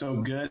profile looks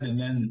so good, and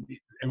then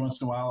every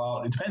once in a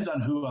while, it depends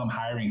on who I'm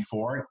hiring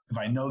for. If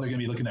I know they're going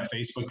to be looking at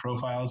Facebook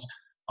profiles,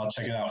 I'll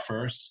check it out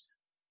first.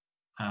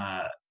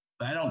 But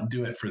I don't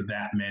do it for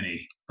that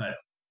many. But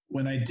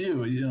when I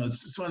do,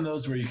 it's one of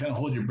those where you kind of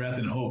hold your breath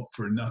and hope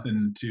for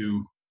nothing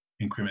too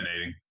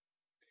incriminating.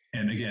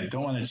 And again,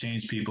 don't want to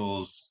change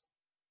people's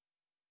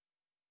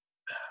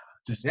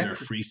their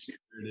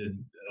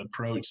free-spirited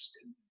approach.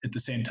 At the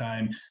same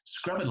time,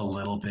 scrub it a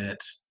little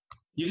bit.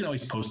 You can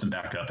always post them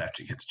back up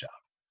after you get the job.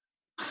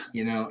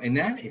 And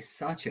that is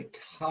such a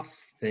tough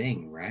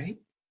thing, right?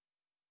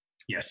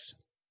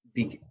 Yes.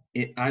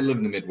 I live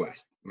in the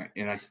Midwest, right?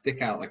 And I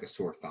stick out like a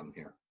sore thumb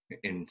here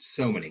in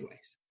so many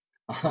ways.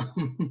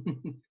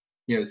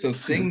 So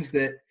things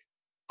that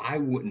I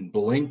wouldn't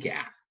blink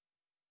at,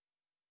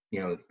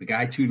 the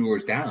guy 2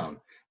 doors down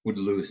would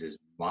lose his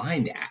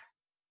mind at.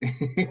 I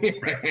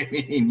mean,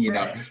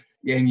 right.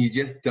 And you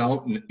just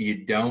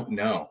don't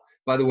know.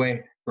 By the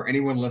way, for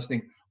anyone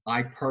listening,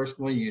 I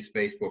personally use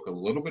Facebook a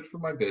little bit for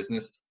my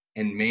business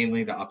and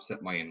mainly to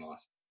upset my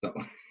in-laws. So.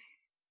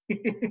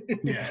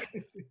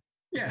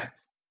 Yeah.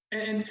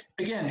 And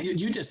again,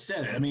 you just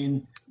said it. I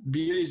mean,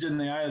 beauty's in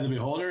the eye of the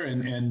beholder,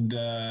 and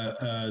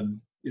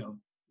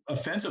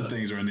offensive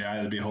things are in the eye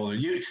of the beholder.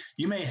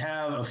 You may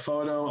have a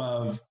photo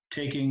of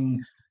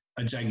taking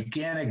a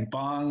gigantic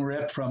bong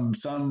rip from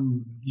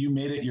you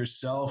made it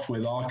yourself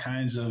with all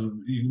kinds of,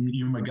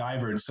 you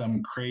MacGyvered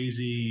some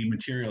crazy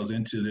materials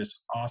into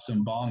this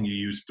awesome bong you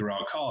used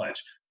throughout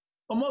college.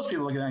 Well, most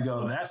people look at that and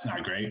go, that's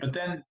not great. But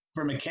then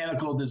for a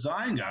mechanical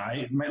design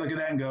guy, you might look at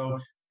that and go,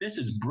 this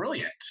is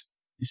brilliant.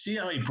 You see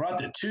how he brought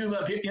the tube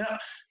up here?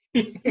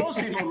 Most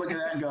people look at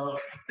that and go,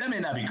 that may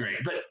not be great,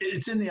 but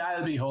it's in the eye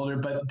of the beholder.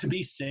 But to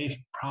be safe,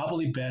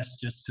 probably best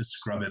just to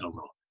scrub it a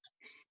little.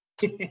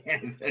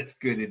 That's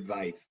good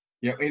advice.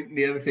 And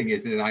the other thing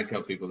is, and I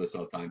tell people this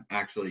all the time,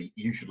 actually,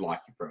 you should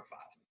lock your profiles.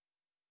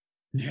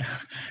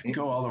 Yeah,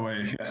 go all the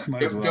way.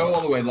 Go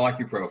all the way, lock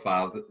your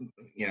profiles. And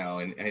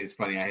it's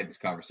funny, I had this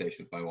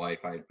conversation with my wife.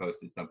 I had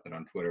posted something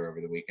on Twitter over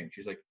the weekend.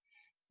 She's like,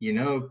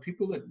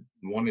 people that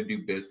want to do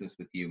business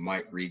with you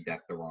might read that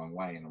the wrong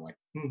way. And I'm like,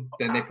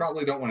 then they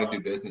probably don't want to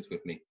do business with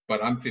me.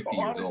 But I'm 50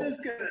 years old.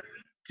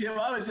 Jim,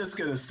 I was just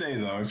going to say,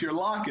 though, if you're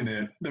locking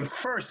it, the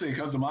first thing that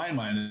comes to my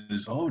mind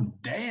is, oh,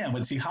 damn,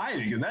 what's he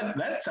hiding? Because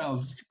that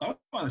sounds, I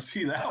want to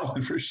see that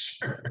one for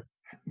sure.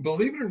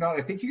 Believe it or not,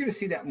 I think you're going to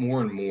see that more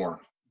and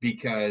more,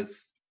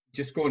 because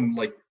just going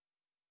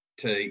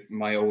to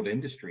my old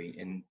industry,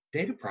 and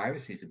data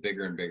privacy is a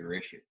bigger and bigger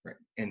issue, right?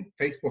 And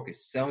Facebook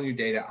is selling your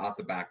data out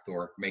the back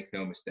door. Make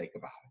no mistake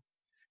about it.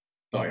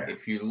 But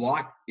if you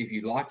lock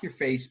your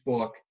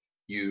Facebook,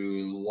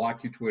 you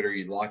lock your Twitter,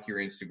 you lock your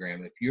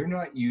Instagram, if you're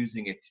not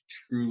using it to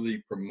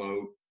truly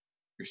promote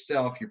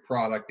yourself, your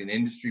product, an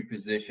industry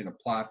position, a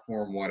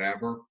platform,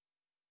 whatever,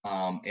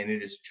 and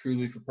it is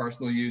truly for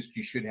personal use,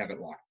 you should have it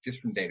locked just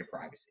from data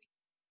privacy,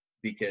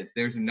 because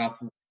there's enough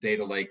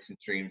data lakes and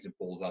streams and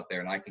pools out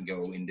there, and I can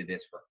go into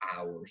this for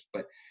hours,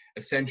 but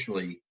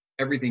essentially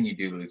everything you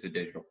do leaves a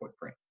digital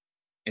footprint.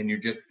 And you're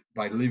just,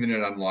 by leaving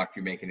it unlocked,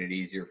 you're making it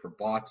easier for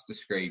bots to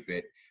scrape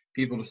it,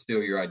 people to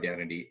steal your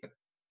identity,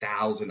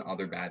 1,000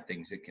 other bad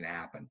things that can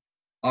happen,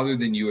 other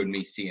than you and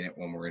me seeing it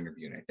when we're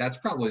interviewing it. That's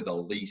probably the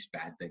least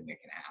bad thing that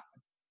can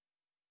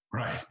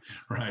happen.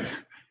 Right.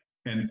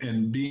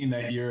 And being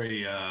that you're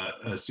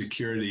a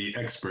security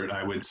expert,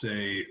 I would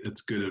say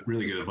it's good,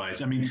 really good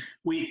advice. I mean,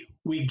 we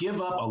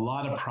give up a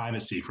lot of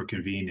privacy for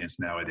convenience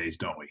nowadays,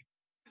 don't we?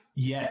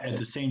 Yet at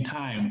the same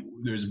time,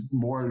 there's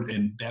more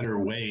and better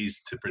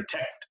ways to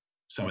protect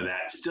some of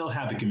that. Still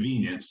have the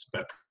convenience,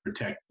 but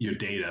protect your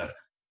data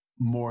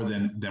more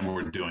than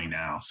we're doing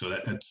now. So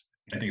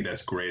I think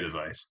that's great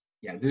advice.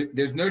 Yeah,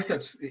 there's no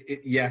such.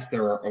 Yes,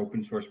 there are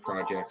open source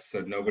projects, so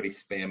nobody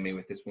spam me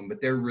with this one, but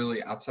they're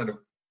really outside of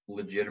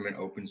legitimate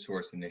open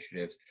source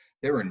initiatives.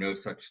 There are no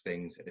such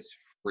things as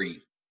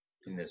free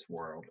in this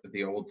world.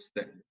 The old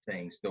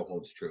thing still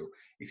holds true.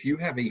 If you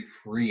have a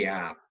free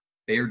app,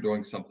 they are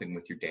doing something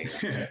with your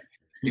data.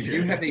 If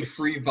you have a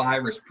free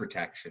virus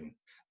protection,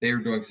 they are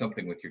doing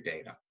something with your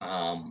data.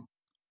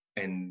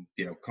 And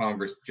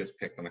Congress just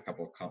picked on a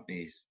couple of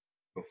companies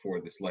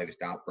before this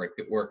latest outbreak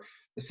that were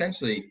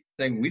essentially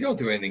saying, we don't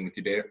do anything with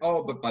your data.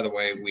 Oh, but by the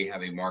way, we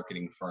have a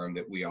marketing firm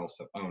that we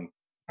also own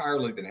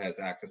entirely that has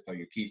access to all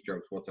your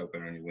keystrokes, what's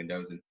open on your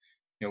windows.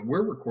 And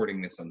we're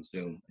recording this on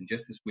Zoom. And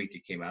just this week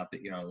it came out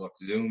that, look,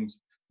 Zoom's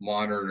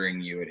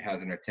monitoring you. It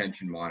has an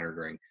attention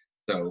monitoring.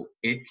 So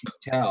it can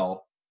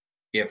tell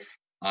if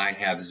I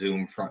have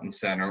Zoom front and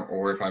center,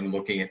 or if I'm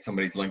looking at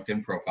somebody's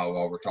LinkedIn profile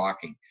while we're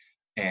talking.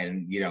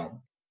 And,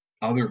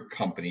 other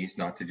companies,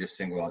 not to just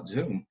single out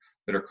Zoom,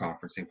 that are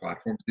conferencing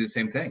platforms, do the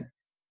same thing.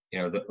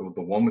 The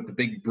one with the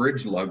big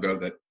bridge logo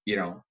that,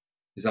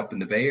 is up in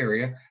the Bay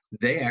Area,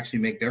 they actually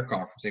make their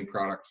conferencing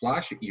product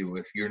flash at you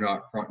if you're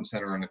not front and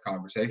center in the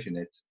conversation.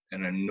 It's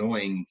an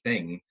annoying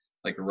thing,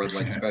 like a red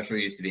light special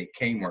used to be at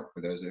Kmart,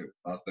 for those of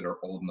us that are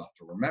old enough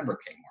to remember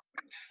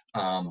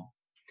Kmart.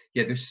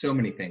 There's so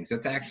many things.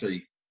 That's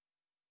actually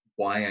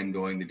why I'm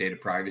going the data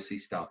privacy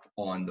stuff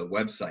on the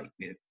website.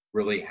 It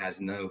really has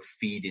no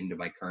feed into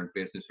my current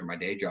business or my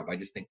day job. I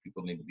just think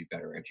people need to be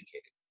better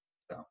educated.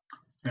 So,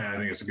 yeah, I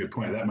think it's a good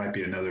point. That might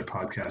be another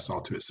podcast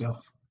all to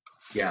itself.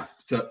 Yeah.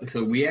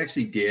 So we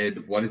actually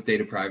did What is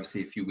Data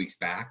Privacy a few weeks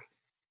back,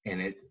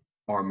 and it's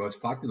our most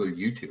popular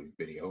YouTube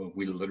video.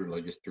 We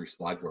literally just threw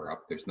slideware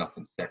up. There's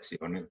nothing sexy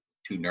on it.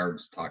 Two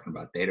nerds talking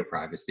about data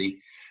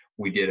privacy.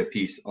 We did a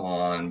piece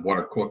on what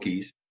are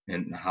cookies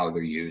and how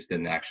they're used.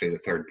 And actually the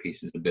third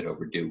piece is a bit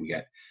overdue. We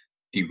got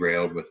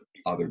derailed with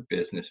other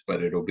business,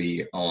 but it'll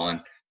be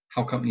on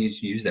how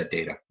companies use that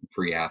data,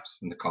 free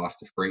apps, and the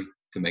cost of free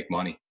to make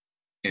money.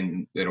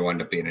 And it'll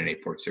end up being an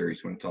 8-part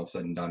series when it's all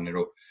said and done.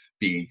 It'll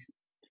be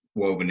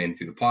woven in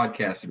through the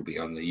podcast. It'll be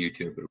on the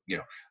YouTube.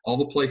 All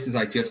the places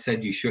I just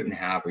said you shouldn't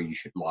have or you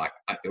should block,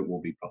 it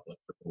will be public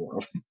for the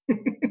world.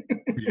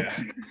 Yeah.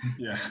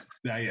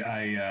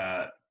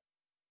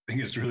 I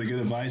think it's really good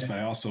advice, but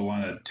I also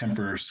want to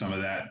temper some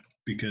of that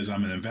because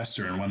I'm an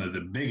investor in one of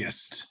the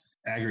biggest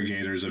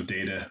aggregators of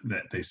data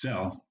that they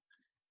sell,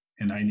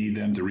 and I need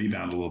them to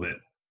rebound a little bit.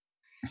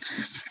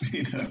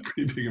 Being a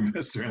pretty big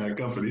investor in that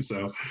company,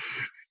 so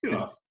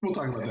we'll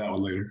talk about that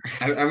one later.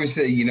 I would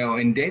say,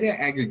 and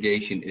data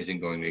aggregation isn't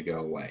going to go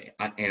away,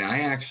 and I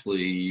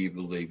actually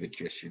believe it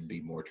just should be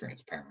more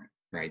transparent.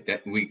 Right,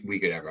 that we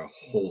could have a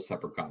whole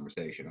separate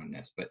conversation on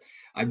this, but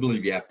I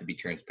believe you have to be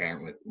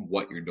transparent with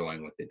what you're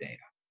doing with the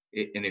data.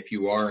 And if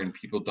you are, and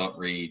people don't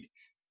read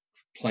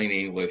plain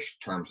English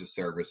terms of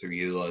service or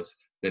EULAs,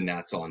 then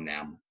that's on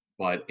them.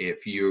 But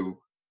if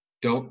you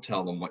don't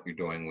tell them what you're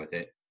doing with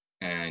it,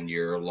 and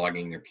you're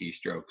logging their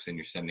keystrokes and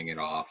you're sending it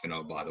off, and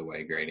oh, by the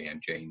way, great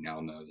Aunt Jane now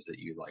knows that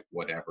you like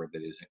whatever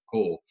that isn't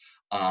cool,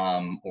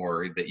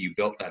 or that you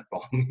built that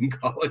phone in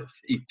college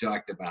that you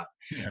talked about,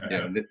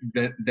 then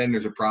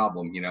there's a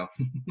problem,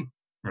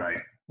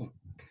 Right. All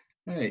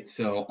right,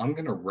 so I'm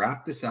gonna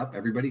wrap this up.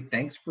 Everybody,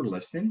 thanks for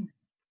listening.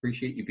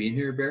 Appreciate you being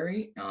here,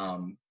 Barry.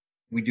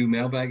 We do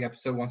mailbag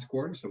episode once a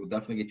quarter, so we'll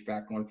definitely get you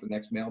back on for the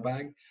next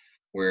mailbag,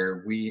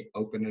 where we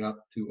open it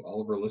up to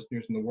all of our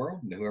listeners in the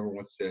world. And whoever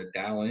wants to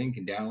dial in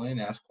can dial in,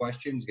 ask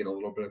questions, get a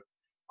little bit of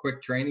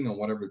quick training on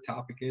whatever the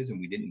topic is. And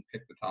we didn't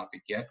pick the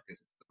topic yet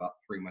because it's about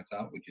 3 months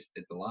out. We just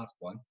did the last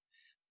one.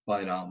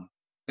 But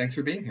thanks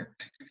for being here.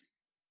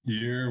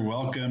 You're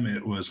welcome.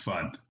 It was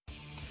fun.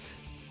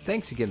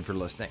 Thanks again for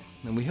listening,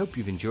 and we hope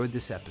you've enjoyed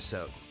this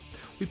episode.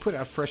 We put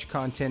out fresh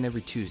content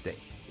every Tuesday.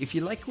 If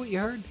you like what you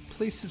heard,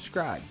 please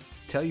subscribe,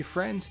 tell your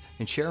friends,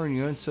 and share on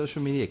your own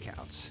social media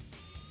accounts.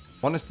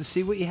 Want us to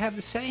see what you have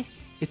to say?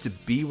 It's a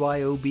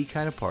BYOB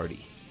kind of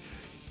party.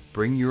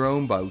 Bring your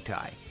own bow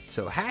tie.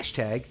 So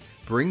hashtag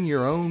bring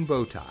your own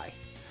bow tie.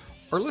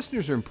 Our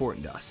listeners are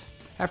important to us.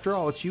 After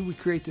all, it's you we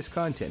create this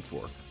content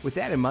for. With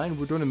that in mind,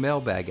 we're doing a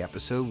mailbag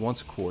episode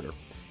once a quarter.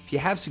 If you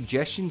have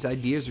suggestions,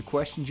 ideas, or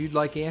questions you'd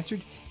like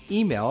answered,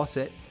 email us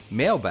at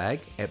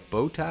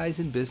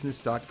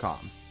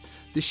mailbag@bowtiesandbusiness.com.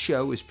 This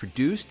show is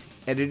produced,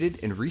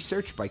 edited, and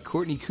researched by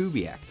Courtney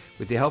Kubiak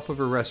with the help of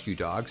her rescue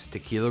dogs,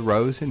 Tequila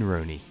Rose and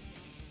Rooney.